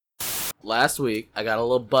last week I got a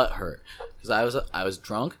little butt hurt because I was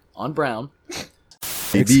drunk on brown.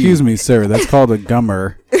 Excuse me, sir. That's called a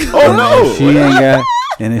gummer. Oh no!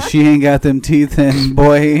 If she ain't got them teeth, then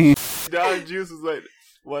boy. Don Juice was like,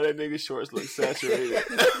 why that nigga shorts look saturated?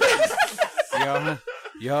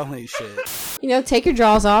 Y'all ain't shit. You know, take your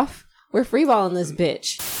drawers off. We're freeballing this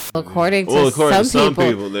bitch. According to some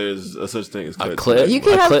people, there's a such thing as a clit. You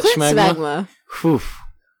can have clit clit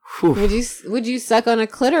smegma. Would you suck on a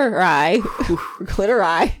clitori?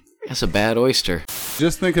 Clitori. That's a bad oyster.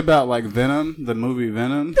 Just think about like Venom, the movie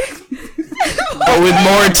Venom. But with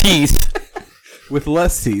more teeth. With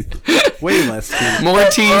less teeth. Way less teeth. More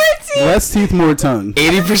teeth. Less teeth, more tongue.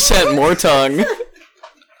 80% more tongue.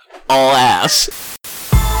 All ass.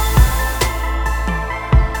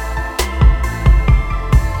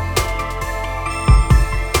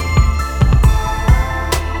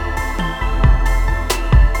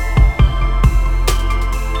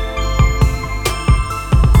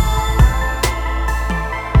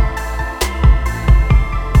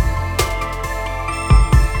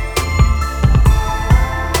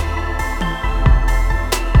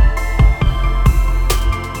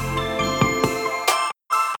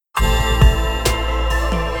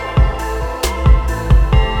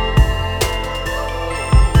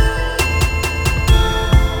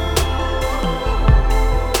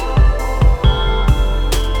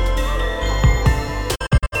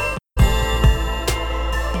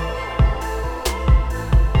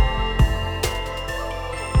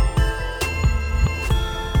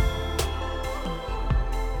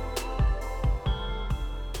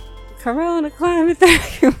 Corona climbing through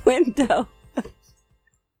your window.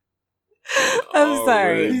 I'm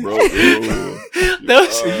sorry.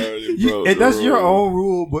 That's your own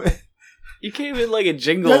rule, but you came in like a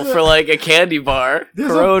jingle for like a candy bar.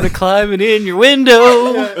 Corona climbing in your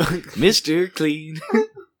window, Mr. Clean.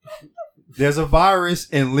 There's a virus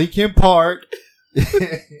in Lincoln Park.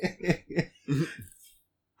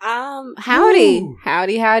 Howdy.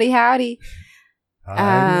 Howdy.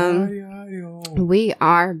 We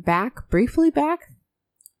are back. Briefly back.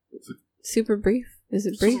 Super brief. Is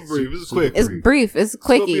it brief? Super brief. It's quick. It's brief. It's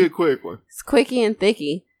quickie. It's gonna be a quick one. It's quickie and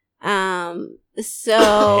thicky. So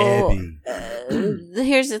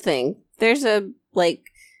here's the thing. There's a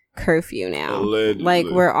curfew now. Allegedly. Like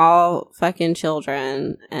we're all fucking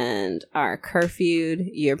children and are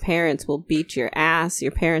curfewed. Your parents will beat your ass.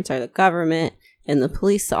 Your parents are the government and the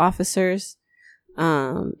police officers.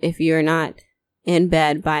 If you're not in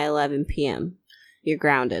bed by 11 p.m., you're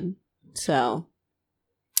grounded. So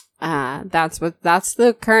that's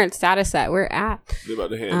the current status that we're at. They're about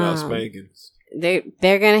to hand out spankings. They're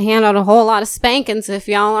gonna hand out a whole lot of spankings if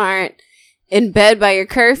y'all aren't in bed by your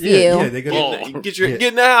curfew. Yeah, they're gonna get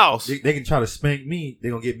in the house. They can try to spank me. They're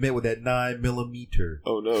gonna get met with that 9mm.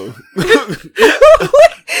 Oh no.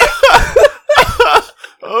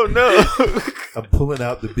 Oh no. I'm pulling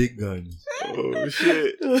out the big guns. Oh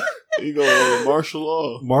shit. You going martial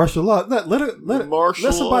law. Martial law. Let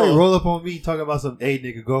somebody roll up on me talking about some, hey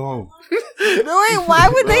nigga, go home. Wait, why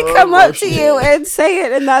would they come up to you and say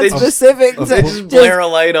it in that specific? Just blare a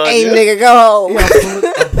light on hey you. Nigga, go home.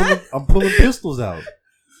 Yeah, I'm pulling pistols out.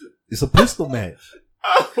 It's a pistol match.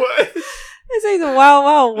 What? This ain't the Wild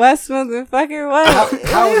Wild West motherfucker. What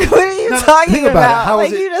are you talking about? How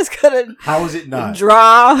like is you just couldn't. How is it not?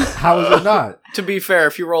 Draw. How is it not? To be fair,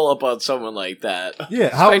 if you roll up on someone like that,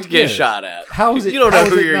 expect to get shot at. How is it? You don't know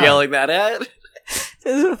who you're not? yelling that at.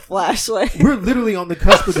 This is a flashlight. We're literally on the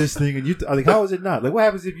cusp of this thing, and you like, how is it not? Like, what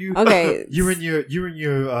happens if you? Okay, you're in your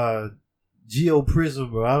Geo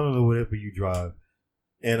Prism, or I don't know, whatever you drive.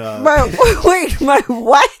 And my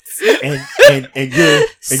what? And you're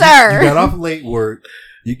sir. You got off late work.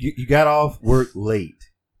 You got off work late,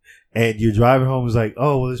 and you're driving home. It's like,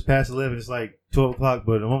 oh well, it's past 11. It's like 12 o'clock,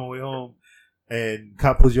 but I'm on my way home. And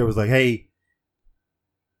cop pulls you over. It's like, hey,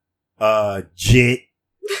 jit,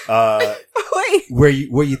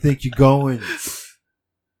 wait, where you think you're going,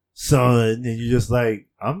 son? And you're just like,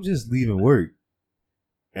 I'm just leaving work.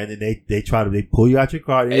 And then they pull you out your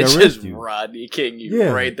car. They it's arrest just you. Rodney King you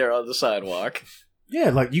right there on the sidewalk.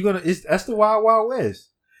 Yeah, like that's the Wild Wild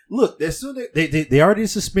West. Look, as soon as they already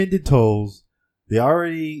suspended tolls. They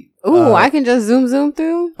already. I can just zoom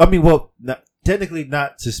through. I mean, well, technically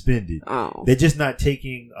not suspended. Oh, they're just not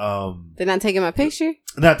taking. They're not taking my picture.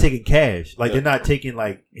 Not taking cash. Like they're not taking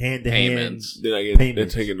like hand to hand payments. They're not getting. They're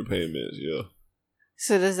taking the payments. Yeah.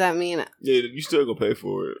 So does that mean? Yeah, you still gonna pay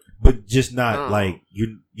for it, but just not like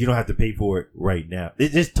you don't have to pay for it right now.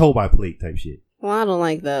 It's just toll by plate type shit. Well, I don't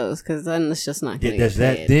like those because then it's just not. That's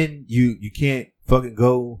that. Then you can't fucking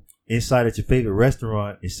go inside at your favorite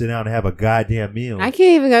restaurant and sit down and have a goddamn meal. I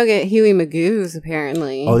can't even go get Huey Magoo's,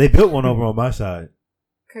 apparently. Oh, they built one over on my side.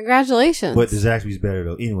 Congratulations. But the Zaxby's better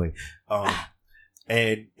though. Anyway,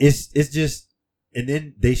 and it's just, and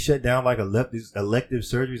then they shut down like elective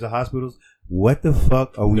surgeries at hospitals. What the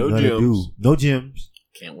fuck are we gonna do? No gyms.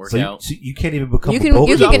 Can't work out. So you can't even become. You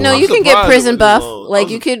can get prison buff. Like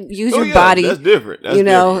you could use your body. That's different. That's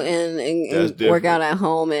and work out at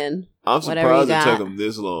home and. I'm surprised it took them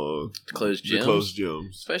this long to close gyms.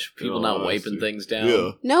 Especially people not wiping things down.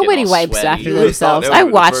 Yeah. Nobody wipes after themselves. I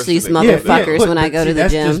watch these motherfuckers when I go to the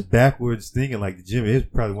gym. That's just backwards thinking. Like the gym is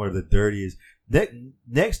probably one of the dirtiest.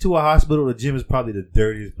 Next to a hospital, the gym is probably the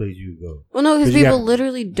dirtiest place you could go. Well, no, because people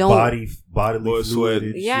literally don't bodily sweat.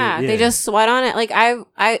 Yeah, they just sweat on it. Like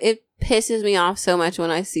it pisses me off so much when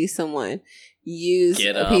I see someone use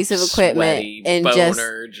a piece of equipment and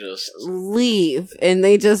just leave, and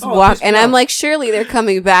they just walk. And I'm like, surely they're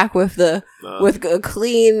coming back with a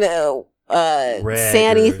clean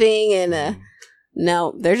sandy thing, and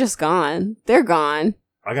no, they're just gone. They're gone.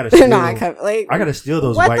 I gotta they're steal, not like, I gotta steal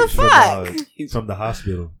those wipes from the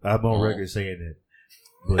hospital. I'm on record saying that.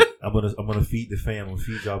 But I'm gonna feed the fam. I'm gonna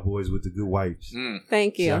feed y'all boys with the good wipes.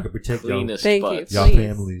 Thank you. So I can protect y'all. Thank you. Y'all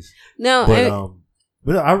families. No,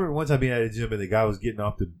 but I remember one time being at a gym and the guy was getting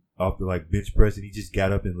off the like bench press and he just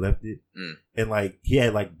got up and left it. And like he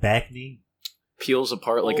had like back knee. Peels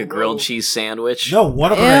apart like a grilled cheese sandwich. No,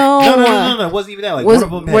 one of them no, it wasn't even that. Like one of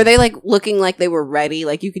them were they like looking like they were ready?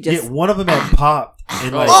 Like you could just one of them had popped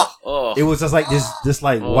and like it was just like this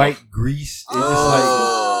like white grease. It's just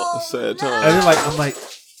like sad time. And then like I'm like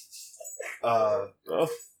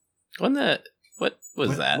what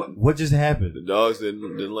was that? What just happened? The dogs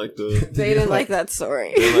didn't like the they didn't like that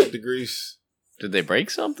story. They didn't like the grease. Did they break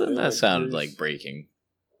something? That sounded like breaking.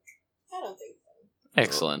 I don't think so.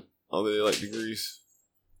 Excellent. Oh, they like the grease.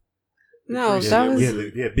 No, grease. that was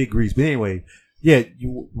big grease. But anyway,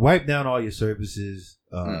 you wipe down all your surfaces.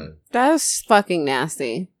 That was fucking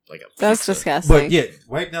nasty. That's disgusting. But yeah,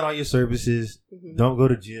 wipe down all your surfaces. Mm-hmm. Don't go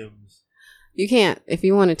to gyms. You can't if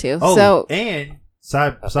you wanted to. Oh, so and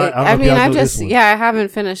I haven't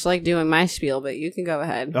finished like doing my spiel, but you can go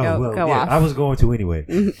ahead. Go off. I was going to anyway.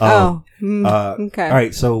 Okay. All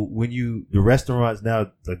right. So when the restaurants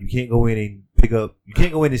now, like you can't go in and pick up. You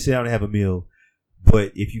can't go in and sit down and have a meal.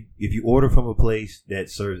 But if you order from a place that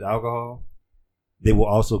serves alcohol, they will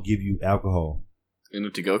also give you alcohol in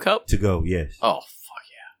a to-go cup. To go, yes. Oh fuck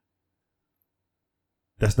yeah!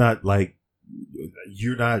 That's not like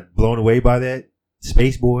you're not blown away by that.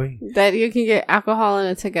 Space Boy. That you can get alcohol in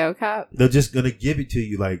a to-go cup? They're just going to give it to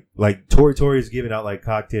you. Like Tori is giving out like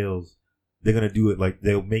cocktails. They're going to do it like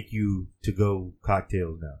they'll make you to-go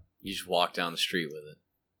cocktails now. You just walk down the street with it.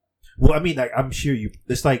 Well, I mean, like I'm sure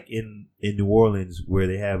it's like in New Orleans where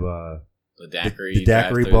they have the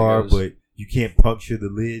daiquiri bar, but you can't puncture the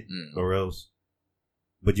lid or else.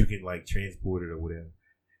 But you can like transport it or whatever.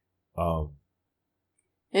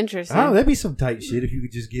 Interesting. I don't know, that'd be some tight shit if you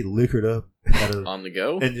could just get liquored up on the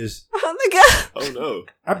go and just on the go. Oh no!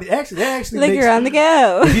 I mean, that actually liquor on the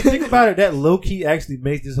go. If you think about it, that low key actually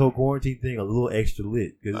makes this whole quarantine thing a little extra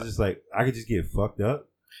lit because it's just like I could just get fucked up.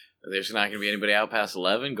 There's not going to be anybody out past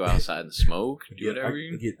 11. Go outside and smoke. Do whatever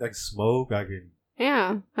you get. Like smoke, I can.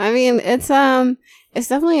 Yeah, I mean it's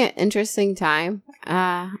definitely an interesting time.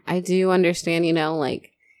 I do understand, like.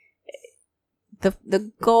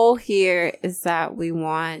 The goal here is that we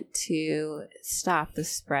want to stop the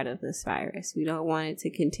spread of this virus. We don't want it to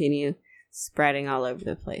continue spreading all over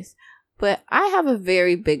the place. But I have a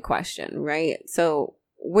very big question, right? So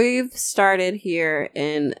we've started here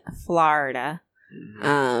in Florida.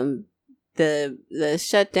 The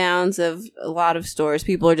shutdowns of a lot of stores,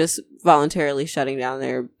 people are just voluntarily shutting down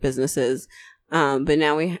their businesses. But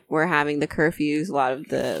now we're having the curfews. A lot of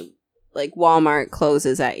the Walmart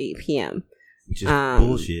closes at 8 p.m. Which is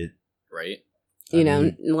bullshit. Right.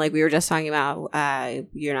 Like we were just talking about,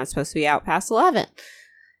 you're not supposed to be out past 11.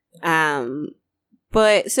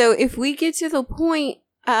 But so if we get to the point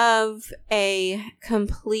of a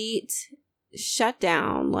complete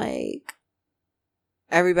shutdown, like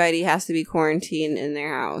everybody has to be quarantined in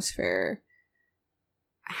their house for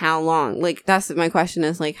how long? Like that's my question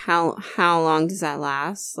is like how long does that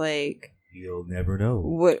last? Like you'll never know.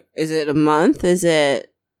 What is it? A month? Is it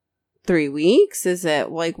 3 weeks? Is it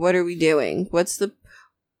like what are we doing?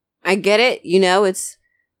 I get it,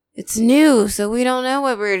 it's new, so we don't know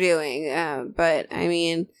what we're doing. But I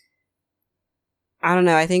mean, I don't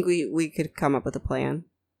know. I think we could come up with a plan,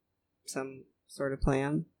 some sort of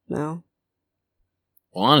plan. No.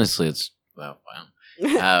 Well, honestly, it's wow.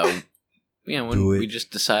 When we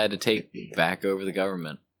just decide to take back over the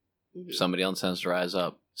government, Somebody else has to rise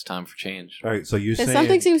up. It's time for change. All right, so you're saying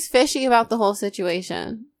something seems fishy about the whole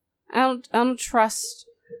situation. I don't trust.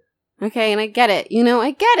 Okay, and I get it.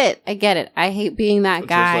 I get it. I hate being that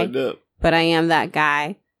guy, but I am that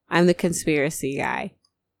guy. I'm the conspiracy guy.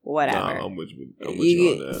 Whatever. Nah, I'm with you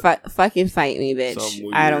on that. Fucking fight me, bitch.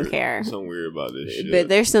 I don't care. Something weird about this shit. But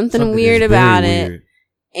there's something weird about it.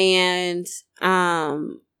 And, I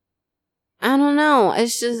don't know.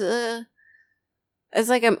 It's just, it's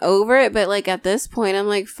like I'm over it, but like at this point, I'm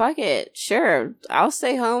like, fuck it. Sure. I'll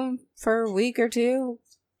stay home for a week or two.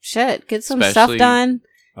 Shit. Get some stuff done.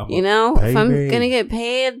 If I'm gonna get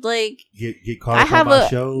paid, like get caught up on my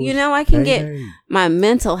shows. I can get my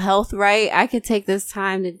mental health right. I could take this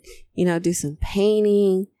time to, do some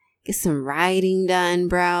painting, get some writing done,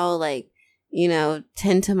 bro. Like,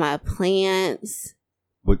 tend to my plants.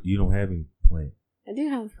 But you don't have any plants. I do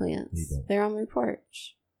have plants. They're on my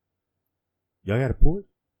porch. Y'all got a porch?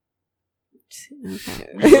 Okay.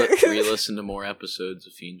 Re-listen to more episodes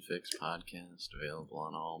of Fiend Fix podcast available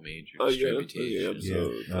on all major distributors.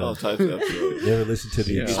 All types of episodes. Never listen to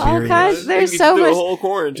the experience. Oh gosh, there's so much. The whole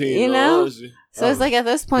quarantine, So it's like at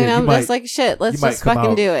this point, I'm just like, shit. Let's just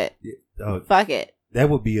fucking do it. Fuck it. That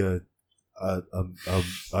would be an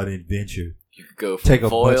adventure. You could go for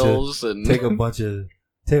foils and take a bunch of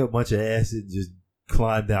acid, and just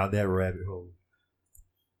climb down that rabbit hole.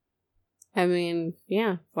 I mean,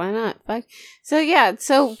 yeah, why not? Fuck. So yeah,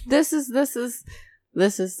 so this is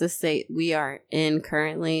the state we are in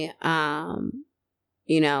currently. Our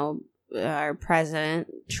president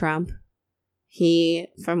Trump, he,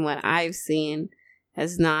 from what I've seen,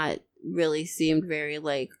 has not really seemed very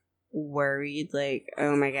like worried. Like,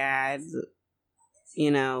 oh my god,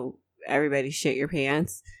 everybody shit your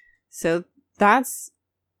pants. So that's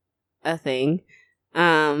a thing.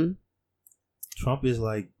 Trump is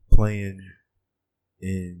like playing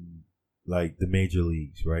in like the major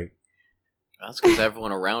leagues, right? That's because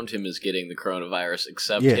everyone around him is getting the coronavirus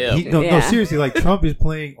except him. No, seriously, like Trump is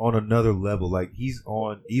playing on another level. Like he's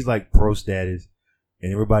like pro status,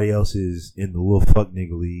 and everybody else is in the little fuck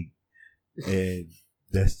nigga league, and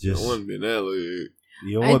that's just. I want to be in that league.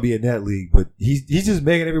 You don't want to be in that league, but he's just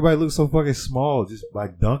making everybody look so fucking small, just by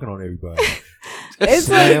dunking on everybody. It's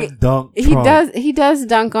Slam like dunk. He does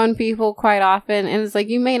dunk on people quite often, and it's like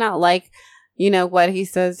you may not like, what he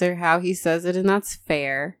says or how he says it, and that's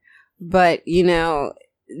fair. But there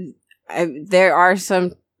are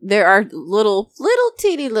little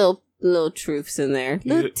teeny little truths in there,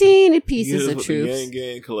 little teeny pieces of truths. The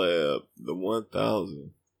gang collab, the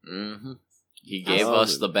 1,000. Mm-hmm. He gave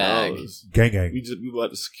us the bag. Gang. We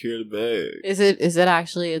about to secure the bag. Is it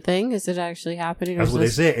actually a thing? Is it actually happening? That's what they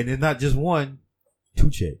said, and it's not just one. 2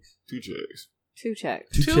 checks. 2 checks. 2 checks.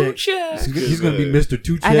 2 checks. He's going to be Mr.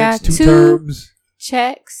 2 checks, I got 2 terms.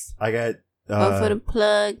 Checks. I got... One for the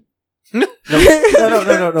plug. No.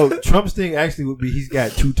 Trump's thing actually would be he's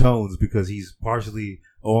got 2 tones because he's partially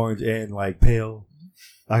orange and like pale.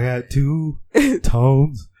 I got 2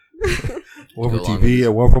 tones. One for TV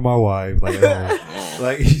and one for my wife. Like at home.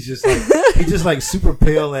 Like he's just like super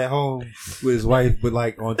pale at home with his wife, but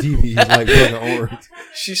like on TV he's like fucking orange.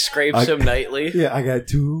 She scrapes him nightly. Yeah, I got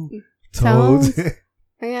 2 tones.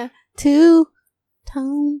 I got 2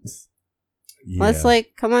 tones. Yeah. Let's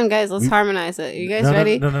come on guys, let's harmonize it. You guys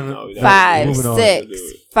ready? No.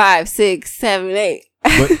 5, 6, 7, 8.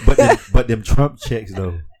 But them Trump checks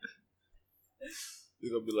though.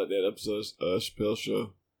 It's gonna be like that episode of Chappelle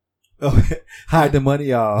Show. Oh, hide the money,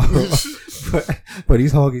 y'all. but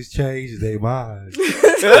these hoggies change their minds.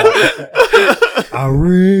 I'm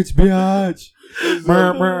rich, bitch. That's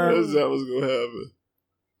not what's gonna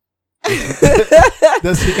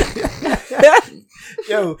happen.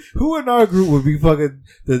 Yo, who in our group would be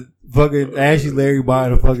the fucking Ashley Larry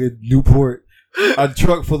buying a fucking Newport, a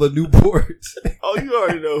truck full of Newports? Oh, you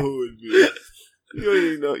already know who it would be.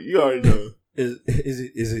 You already know. Is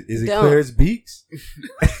it Clarence Beeks?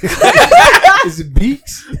 Is it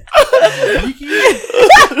Beeks? Beaky?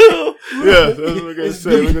 Yeah, that's what I'm gonna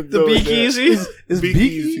say. The Beak Easy? Is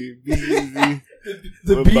Beaky?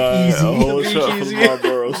 The Beak Easy.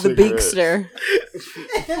 The Beakster.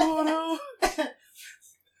 Oh no.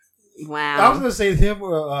 Wow. I was gonna say him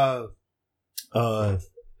or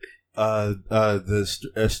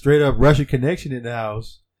the straight up Russian connection in the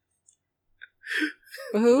house.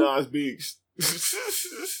 Who? No, it's Beaks.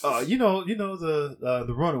 You know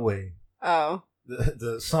the Runaway. Oh.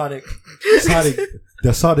 The Sonic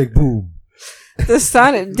Boom. The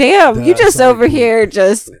Sonic. Damn, you just Sonic over Boom. Here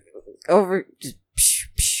just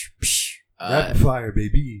rapid fire,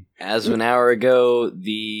 baby. As of an hour ago,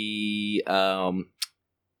 the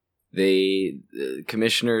the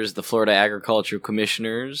Florida Agricultural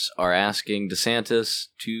Commissioners are asking DeSantis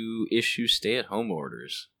to issue stay-at-home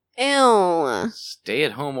orders. Ew.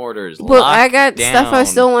 Stay-at-home orders. But I got stuff I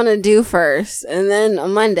still want to do first, and then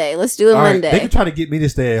on Monday. Let's do it Monday. They can try to get me to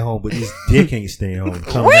stay at home, but this dick ain't staying home.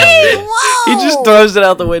 Wait, whoa! He just throws it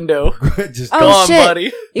out the window. Just go on,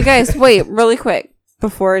 buddy. You guys, wait, really quick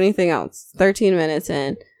before anything else. 13 minutes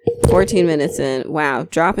in, 14 minutes in. Wow,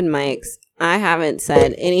 dropping mics. I haven't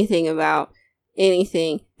said anything about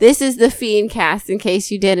anything. This is the Fiend Cast, in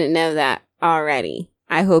case you didn't know that already.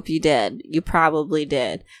 I hope you did. You probably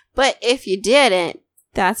did. But if you didn't,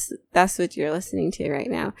 that's what you're listening to right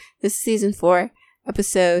now. This is season 4,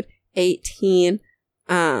 episode 18.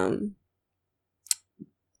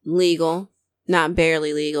 Legal. Not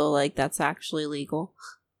barely legal, like that's actually legal.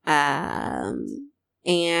 And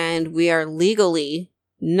we are legally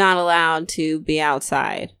not allowed to be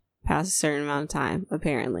outside past a certain amount of time,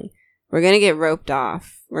 apparently. We're going to get roped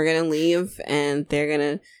off. We're going to leave, and they're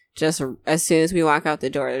going to just, as soon as we walk out the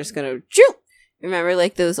door, they're just going to, remember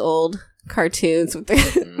like those old cartoons with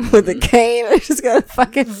the with the cane? They're just going to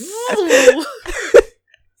fucking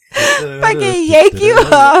yank you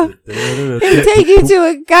off and take you to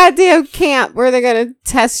a goddamn camp where they're going to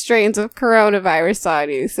test strains of coronavirus on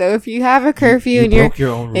you. So if you have a curfew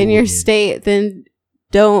in your state, then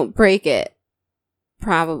don't break it.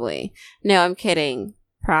 Probably. No, I'm kidding.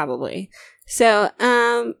 Probably. So,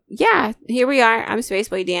 yeah, here we are. I'm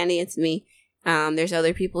Spaceboy Dandy. It's me. There's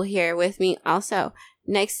other people here with me. Also,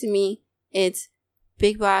 next to me, it's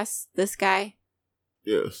Big Boss, this guy.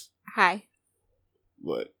 Yes. Hi.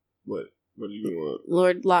 What do you want?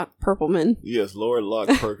 Lord Locke Purpleman. Yes, Lord Locke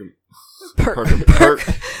Perk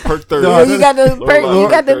 30. No, you got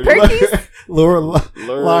the perkies? Lord Locke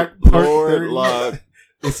Lord Locke.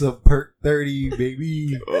 It's a perk 30,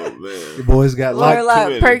 baby. Oh, man. The boys got Lord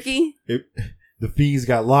Locke Perky. The fiends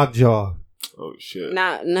got lockjaw. Oh, shit.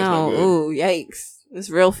 No. Ooh, yikes. It's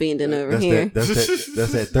real fiending over here.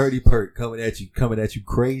 That's that 30 perk coming at you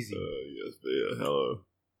crazy. Yes, yeah. Hello.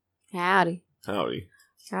 Howdy.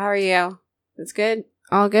 How are you? It's good?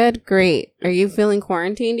 All good? Great. Are you feeling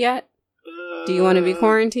quarantined yet? Do you want to be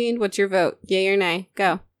quarantined? What's your vote? Yay or nay?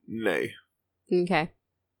 Go. Nay. Okay.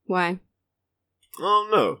 Why? I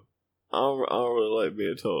don't know. I don't really like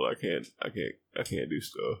being told I can't do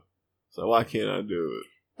stuff. So why can't I do it?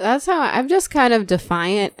 That's how I'm just kind of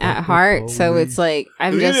defiant at heart. So it's like I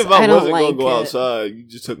don't like it. Even if I wasn't gonna go outside, you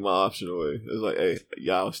just took my option away. It's like, hey,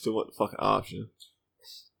 y'all still want the fucking option.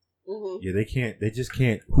 Mm-hmm. Yeah, they can't. They just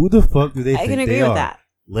can't. Who the fuck do they think they are? I can agree with that.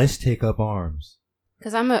 Let's take up arms.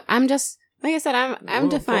 Because I'm just like I said. I'm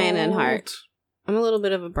defiant at heart. I'm a little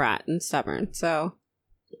bit of a brat and stubborn. So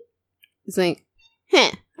it's like,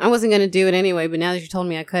 I wasn't gonna do it anyway. But now that you told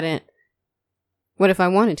me I couldn't, what if I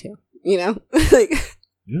wanted to? You know, like.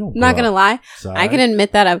 I'm not gonna lie. I can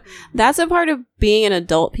admit that that's a part of being an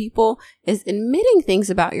adult, people, is admitting things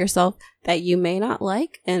about yourself that you may not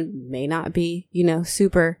like and may not be,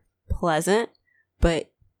 super pleasant,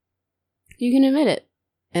 but you can admit it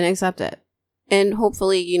and accept it. And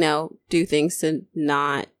hopefully, do things to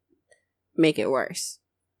not make it worse.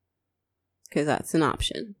 Because that's an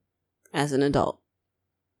option as an adult.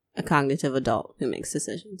 A cognitive adult who makes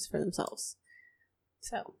decisions for themselves.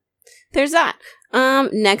 So. There's that.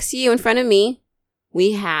 Next to you in front of me,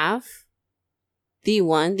 we have the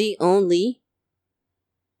one, the only,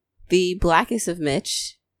 the blackest of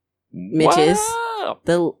Mitches,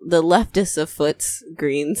 the leftist of Foots,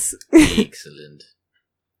 Greens. Excellent.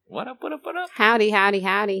 What up? Howdy. How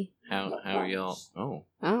are y'all? Oh,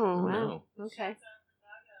 wow. No. Okay.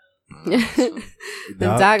 The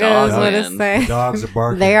doggos, what to say? The dogs are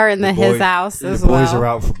barking. They are in his house as well. The boys are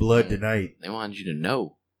out for blood tonight. They wanted you to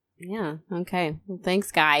know. Yeah, okay. Well,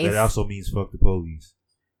 thanks, guys. That also means fuck the police.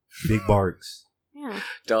 Big barks. Yeah.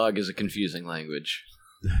 Dog is a confusing language.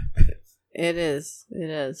 It is.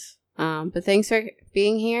 But thanks for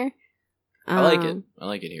being here. I like it. I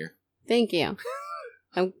like it here. Thank you.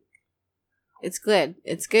 It's good.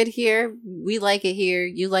 It's good here. We like it here.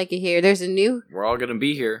 You like it here. We're all going to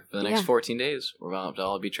be here for the next 14 days. We're about to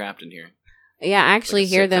all be trapped in here. Yeah, I actually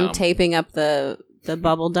hear them taping up the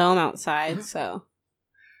bubble dome outside, so...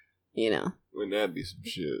 Wouldn't that be some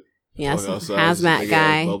shit? Yeah, some hazmat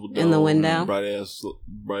guy in the window. Bright ass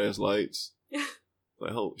lights.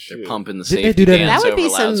 Like, holy shit. They're pumping the safety. Did they do that? That would be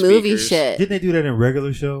some movie shit. Didn't they do that in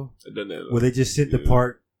regular show? Where they just sit the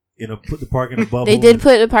park put the park in a bubble. They did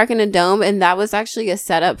put the park in a dome, and that was actually a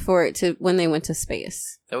setup for it to when they went to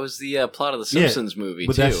space. That was the plot of the Simpsons movie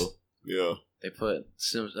too. Yeah, they put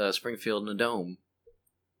Springfield in a dome.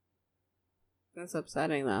 That's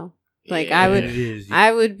upsetting, though. Like Yeah.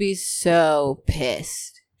 I would be so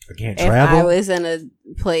pissed I can't if travel. I was in a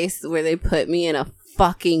place where they put me in a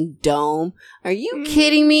fucking dome. Are you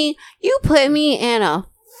kidding me? You put me in a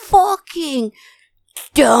fucking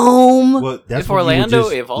dome. Well, that's If when you would Orlando,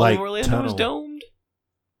 just, if all like, of Orlando was tunnel. domed,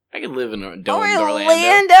 I could live in domed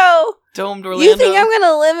Orlando. Domed Orlando. You think I'm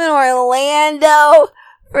gonna live in Orlando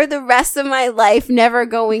for the rest of my life, never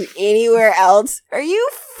going anywhere else? Are you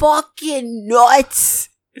fucking nuts?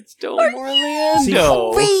 It's domed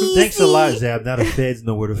Orlando. Crazy. Thanks a lot, Zab. Now the feds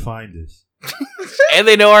know where to find us. And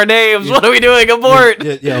they know our names. What are we doing? Abort.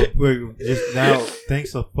 Yeah, we're just now.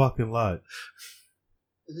 Thanks a fucking lot.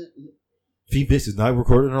 This is not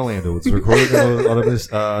recorded in Orlando. It's recorded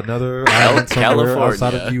on another island somewhere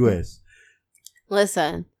outside of the U.S.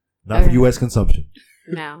 Listen, Not for U.S. consumption.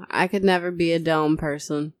 no, I could never be a dome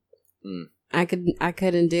person. I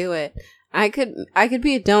couldn't do it. I could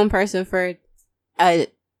be a dome person for a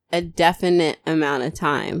definite amount of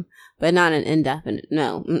time, but not an indefinite.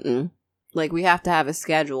 No, like we have to have a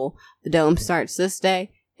schedule. The dome starts this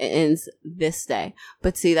day. It ends this day.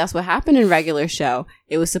 But see, that's what happened in regular show.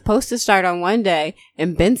 It was supposed to start on one day,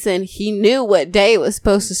 and Benson, he knew what day it was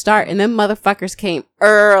supposed to start, and them motherfuckers came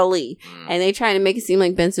early. And they tried to make it seem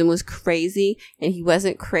like Benson was crazy, and he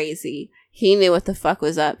wasn't crazy. He knew what the fuck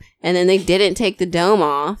was up. And then they didn't take the dome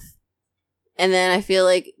off. And then I feel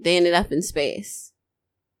like they ended up in space.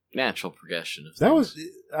 Natural progression of That was...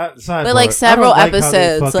 But like several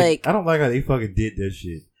episodes, like... I don't like how they fucking did that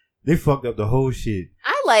shit. They fucked up the whole shit.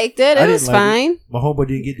 I liked it. It was fine. My homeboy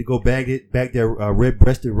didn't get to go back there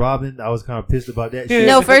red-breasted Robin. I was kind of pissed about that shit.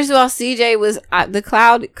 No, first of all, CJ was the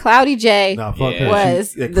Cloudy J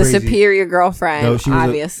was the superior girlfriend. No,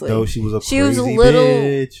 obviously. She was a she was a little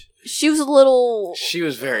bitch. She was a little. She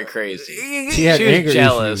was very crazy. She was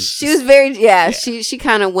jealous. Issues. She was very She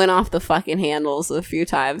kind of went off the fucking handles a few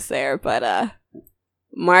times there, but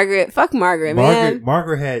Margaret, fuck Margaret, man.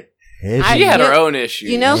 Margaret had. She had her own issues.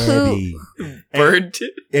 You know who? Bird.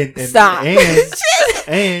 And stop.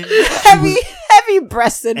 And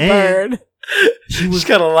heavy-breasted Bird. She's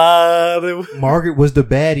got a lot of. Margaret was the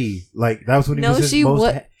baddie. Like that was when he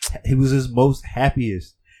was his most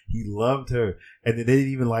happiest. He loved her, and then they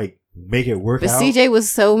didn't even like make it work out. But CJ was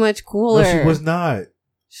so much cooler. No, she was not.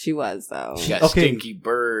 She was though. She got Stinky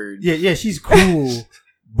Bird. Yeah, she's cool,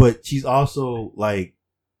 but she's also like.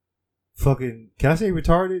 Fucking, can I say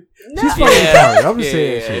retarded? No. She's fucking retarded. I'm just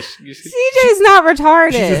saying shit. CJ's not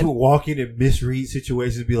retarded. She just would walk in and misread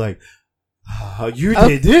situations and be like, you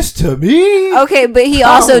did this to me? Okay, but he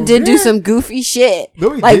also did do some goofy shit.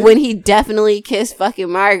 No, he like didn't. when he definitely kissed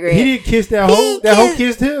fucking Margaret. He didn't kiss that hoe. That hoe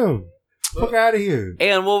kissed him. Fuck out of here.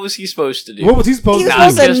 And what was he supposed to do? What was he supposed to do? He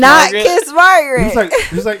was supposed to not kiss Margaret.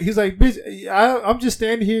 He's like, bitch, I'm just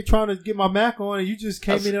standing here trying to get my Mac on and you just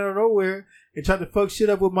came in out of nowhere. And tried to fuck shit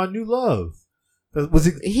up with my new love.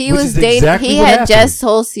 He was dating. Exactly he had just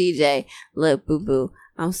told CJ, "Look, boo boo,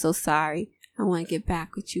 I'm so sorry. I want to get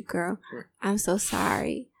back with you, girl. I'm so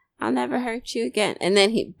sorry. I'll never hurt you again." And then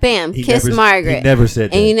he kissed Margaret. He never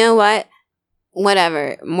said that. And you know what?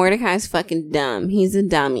 Whatever. Mordecai's fucking dumb. He's a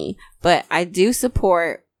dummy. But I do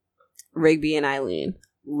support Rigby and Eileen.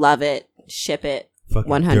 Love it. Ship it.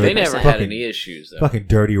 100%. They never had any issues, though. Fucking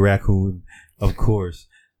dirty raccoon, of course.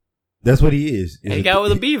 That's what he is. He got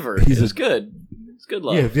with a beaver. It was good. It's good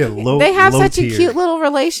love. Yeah, low. They have low such tier. a cute little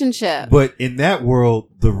relationship. But in that world,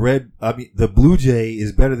 the blue jay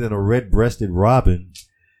is better than a red-breasted robin.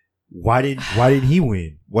 Why didn't he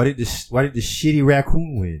win? Why did the shitty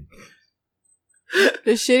raccoon win?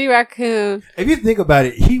 The shitty raccoon. If you think about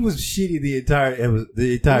it, he was shitty the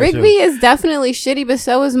entire Rigby show. is definitely shitty, but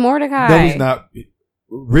so is Mordecai. No, he's not.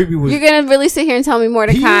 Rigby was. You're gonna really sit here and tell me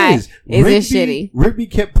Mordecai isn't shitty? Rigby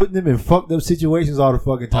kept putting them in fucked up situations all the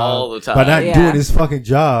fucking time. All the time. By not doing his fucking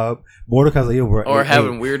job. Mordecai's like, yo, bro. Or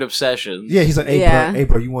having weird obsessions. Yeah, he's like, hey,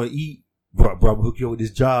 bro, you want to eat? Bro, I'm gonna hook you up with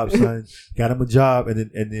this job, son. Got him a job,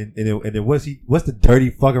 and then what's the dirty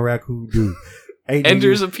fucking raccoon do? Hey,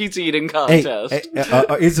 enters a pizza eating contest.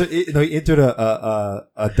 He entered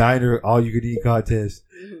a diner all you could eat contest,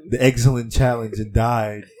 the excellent challenge, and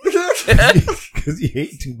died because he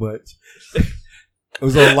ate too much. It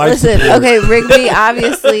was on life support. Okay, Rigby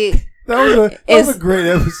obviously that was a great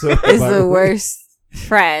episode. Is the worst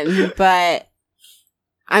friend, but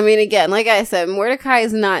I mean, again, like I said, Mordecai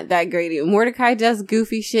is not that great. Mordecai does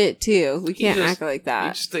goofy shit too. We can't act like that.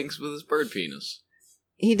 He just thinks with his bird penis.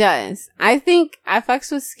 He does. I think I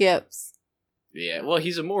fucks with Skips. Yeah, well,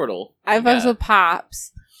 he's immortal. I fucks with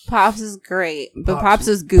Pops. Pops is great, but Pops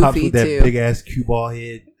is goofy Pops with too. That big ass cue ball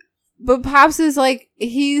head. But Pops is like,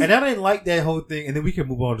 he's... And I didn't like that whole thing. And then we can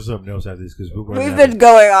move on to something else after this. Because we've been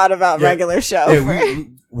going on about regular show. Yeah,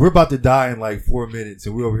 we're about to die in like 4 minutes.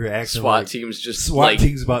 And we're over here acting SWAT like... team's just SWAT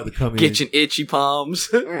team's about to come in. Get your itchy palms.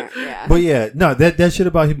 Yeah. But yeah, no, that shit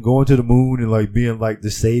about him going to the moon and like being like the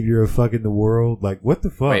savior of fucking the world. Like, what the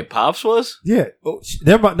fuck? Wait, Pops was? Yeah. Oh,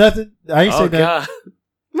 never mind. Nothing. I ain't say that. God.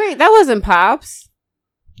 Wait, that wasn't Pops.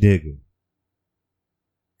 Nigga.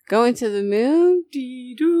 Going to the moon?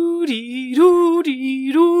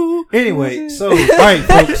 Anyway, so, alright,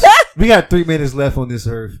 folks. We got 3 minutes left on this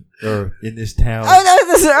earth, or in this town. Oh, no,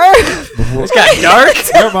 this earth. It's got dark.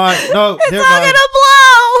 Never mind. No, It's never all mind. gonna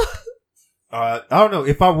blow. I don't know.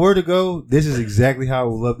 If I were to go, this is exactly how I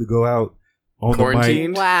would love to go out. On Quarantine? the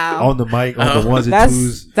mic. Wow. On the mic, on the ones and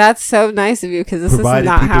twos. That's so nice of you, because this is Provided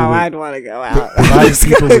not people how with- I'd want to go out. Providing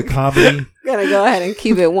people with comedy. I'm gonna go ahead and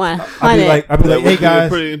keep it 100. I'd be like, hey guys.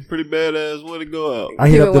 Pretty badass way to go out. I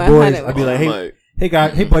hit Keep up it the boys. 100. I'd be like, hey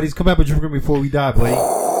guys, hey buddies, come have a drink with me before we die, buddy.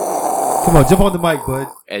 Come on, jump on the mic, bud.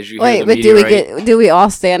 As you Wait, hear the but do we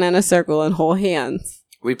all stand in a circle and hold hands?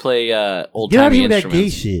 We play old Get out of timey here with that gay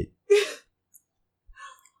instruments. shit.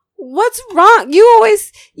 What's wrong? You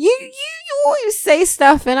always say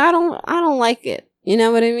stuff, and I don't like it. You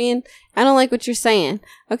know what I mean? I don't like what you're saying.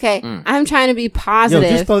 Okay, I'm trying to be positive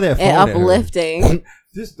just throw that phone and at her. uplifting.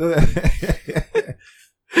 Just throw that.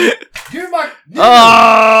 You're my.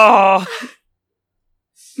 Oh!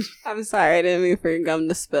 I'm sorry, I didn't mean for your gum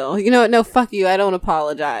to spill. You know what? No, fuck you. I don't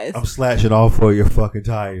apologize. I'm slashing all 4 of your fucking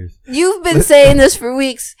tires. You've been saying this for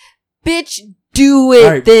weeks, bitch. Do it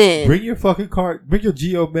Right, then. bring your fucking car. Bring your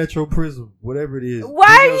Geo Metro Prism, whatever it is.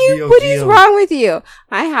 Why Bring are your you? Neo What is Geo. wrong with you?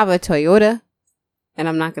 I have a Toyota, and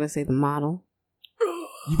I'm not going to say the model.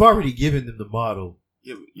 You've already given them the model.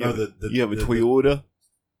 You Or have a Toyota?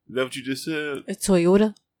 Is that what you just said? A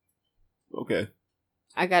Toyota. Okay.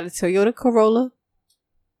 I got a Toyota Corolla.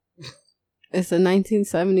 It's a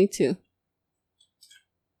 1972.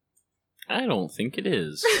 I don't think it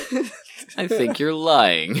is. I think you're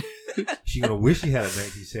lying. She gonna wish she had a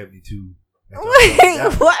 1972.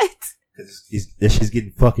 Wait, what? That shit's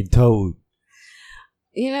getting fucking towed.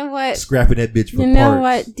 You know what? Scrapping that bitch for You know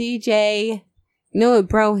parts. what, DJ? You know what,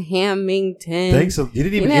 bro? Hamilton. Thanks. You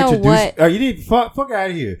didn't even You know introduce. what? You didn't fuck out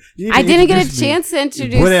of here. You I didn't get a introduce me. chance to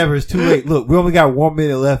introduce. Whatever. It's too late. Look, we only got 1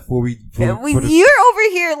 minute left before we. You're over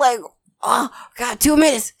here like, oh, got 2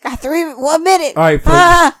 minutes. Got 1 minute. All right,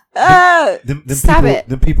 folks. Them Stop people, it.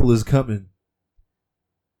 Them people is coming.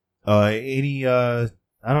 I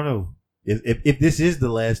don't know. If this is the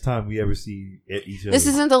last time we ever see each other. This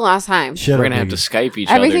isn't the last time. Shut We're up, gonna have nigga. to Skype each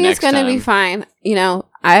Everything other is next going to time. be fine. You know,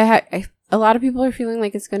 a lot of people are feeling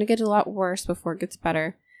like it's going to get a lot worse before it gets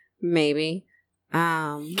better. Maybe.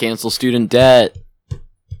 Cancel student debt.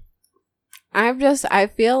 I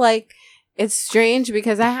feel like it's strange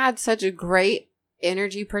because I had such a great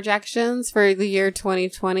energy projections for the year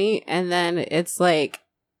 2020, and then it's like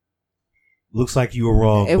Looks like you were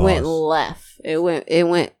wrong. it boss. went left. It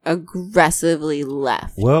went aggressively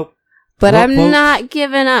left. Well, But well, I'm folks, not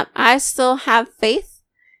giving up. I still have faith,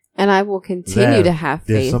 and I will continue Lav, to have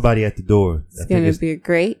There's faith. somebody at the door. It's going to be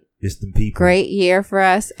a It's them people. great year for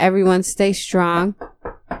us. Everyone stay strong.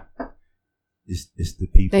 It's the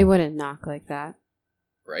people. They wouldn't knock like that.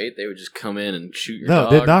 Right? They would just come in and shoot your No,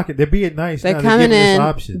 dog. they're knocking. They're being nice. They're now. coming giving us in,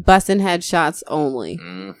 options. busting headshots only,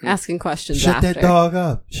 Mhm. asking questions Shut after. that dog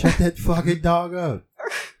up. Shut that fucking dog up.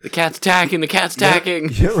 The cat's attacking. The cat's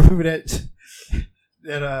attacking. You remember that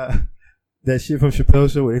shit from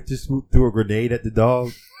Chappelle's Show where they just threw a grenade at the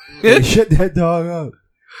dog? Like, shut that dog up.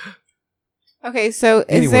 Okay, so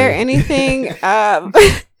Anyway. is there anything, Come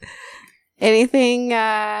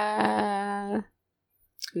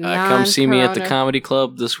see me at the non-corona- comedy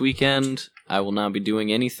club this weekend. I will not be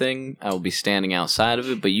doing anything. I will be standing outside of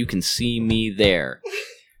it, but you can see me there.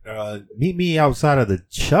 Meet me outside of the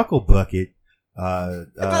Chuckle Bucket.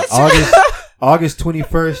 August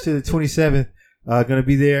 21st to the 27th. Gonna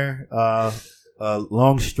be there.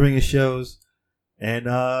 Long string of shows. And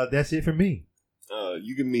that's it for me.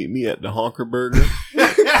 You can meet me at the Honker Burger.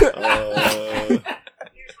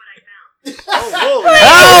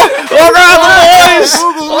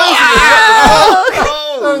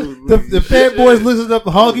 The fanboys listen up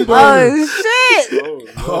Honky Burger. Oh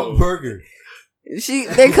shit! Honk Burger.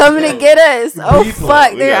 They're coming to get us. Oh People.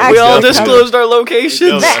 fuck! We They're got- actually We all That's disclosed our No,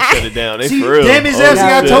 locations. I shut it down. They See, for real. damn his Oh, ass,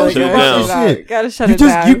 I shit, told shut you it about down. this shit. Gotta shut You it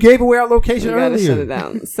down. you gave away our location We gotta shut earlier. it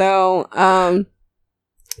down. So,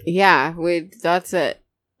 yeah, that's it.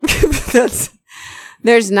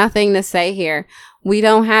 There's nothing to say here. We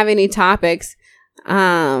don't have any topics.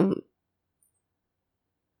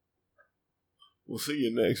 We'll see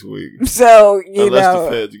you next week. So unless the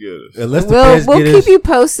feds get us. Unless the feds we'll get keep us, you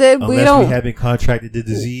posted. We haven't contracted the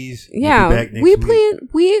disease. Yeah, we'll be back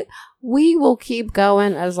next week. We will keep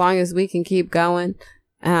going as long as we can keep going.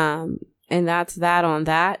 And that's that on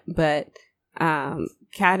that. But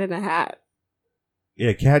cat in a hat.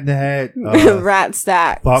 Yeah, cat in the hat. Rat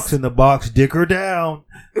stack. Fox in the box. Dick her down.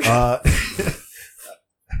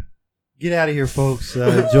 Get out of here, folks.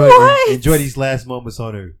 Enjoy these last moments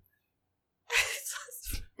on Earth.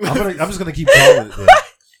 I'm just gonna keep calling it that.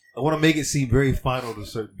 I want to make it seem very final to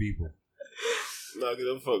certain people. Nah, get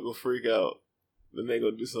them fuck will freak out. Then they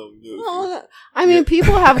gonna do something good. Well, I mean,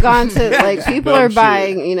 people have gone to like people are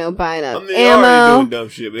buying, buying up ammo. Doing dumb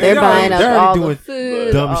shit, they're buying up all the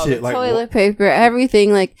food, dumb all shit, the like toilet paper,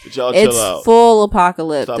 everything. Like it's full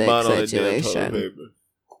apocalyptic situation.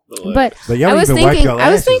 But I was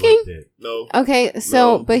thinking. No. Okay,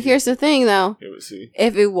 so but here's the thing, though.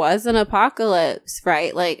 If it was an apocalypse,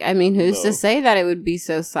 right? Like, I mean, who's to say that it would be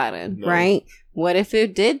so sudden, right? What if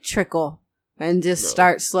it did trickle and just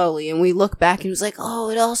start slowly, and we look back and it was like,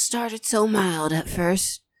 oh, it all started so mild at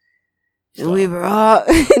first, and we were all,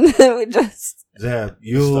 and then we just. Zab,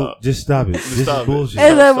 just stop it. This is bullshit.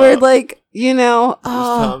 And then we're like, it's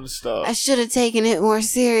time to stop. I should have taken it more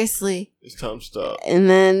seriously. It's time to stop. And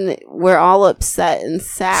then we're all upset and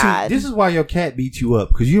sad. See, this is why your cat beats you up,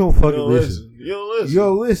 because you don't fucking listen. You don't listen. You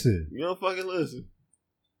don't listen. You don't fucking listen.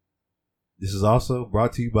 This is also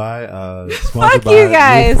brought to you by, sponsored Fuck by you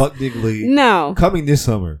guys. Fuck Nigga League. No. Coming this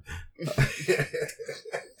summer.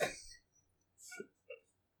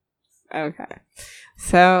 Okay.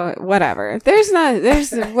 So, whatever.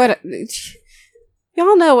 What,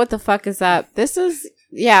 y'all know what the fuck is up. So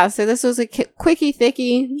this was a quickie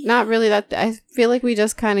thicky. Not really that, I feel like we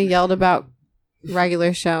just kind of yelled about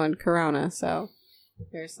regular show and Corona, so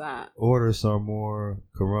there's that. Order some more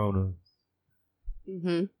Corona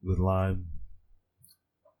with lime.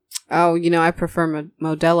 Oh, I prefer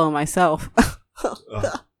Modelo myself.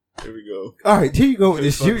 Here we go. All right, here you go with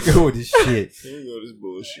this. Here you go with this shit. Here you go with this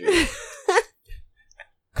bullshit.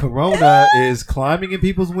 Corona is climbing in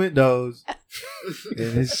people's windows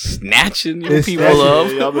and it's snatching your people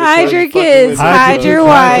up. Hide your kids. Hide your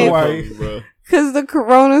wife. Because the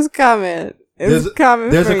Corona's coming. It's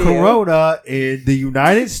coming. There's for a Corona in the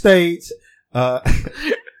United States.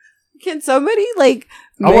 Can somebody make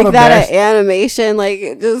that an animation? Like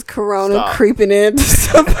just Corona creeping into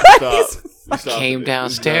somebody's. I came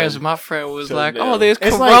downstairs and my friend was like, down. "Oh, there's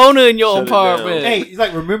Corona in your apartment." Hey, it's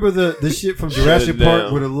like remember the shit from Jurassic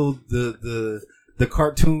Park with the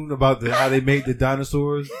cartoon about how they made the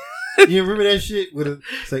dinosaurs. You remember that shit?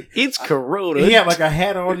 It's like it's Corona. He had like a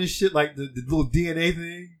hat on and shit, like the little DNA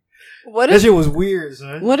thing. That shit was weird,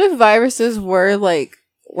 son. What if viruses were like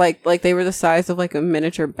they were the size of like a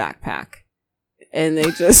miniature backpack? And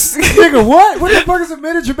they just nigga, what? What the fuck is a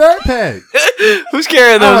miniature backpack? Who's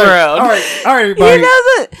carrying those around? All right, everybody. He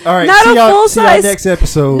doesn't. All right, not see a full size. See y'all next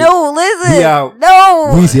episode. No, listen. We out. No,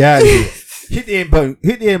 Weezy out here. Hit the end button.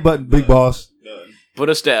 Hit the end button, big boss. Put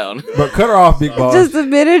us down. But cut her off, big boss. Just a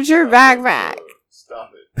miniature backpack.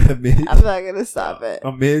 Stop it. I'm not gonna stop it.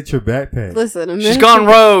 A miniature backpack. Listen, she's gone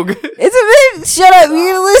rogue. It's a minute. Shut up.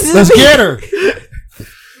 You gonna listen? Let's to me. get her.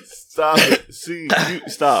 Stop it. See,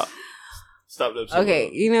 stop. Stop that.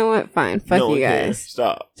 Okay, you know what? Fine. Fuck you guys. Cares.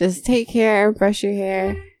 Stop. Just take care, brush your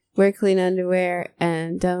hair, wear clean underwear,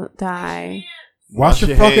 and don't die. Wash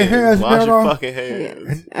your fucking hands. Wash your fucking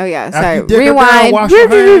hands. Oh yeah, sorry. Rewind.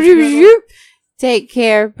 Take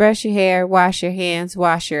care, brush your hair, wash your hands,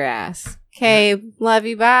 wash your ass. Okay, love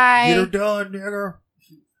you. Bye. Get her done, nigga.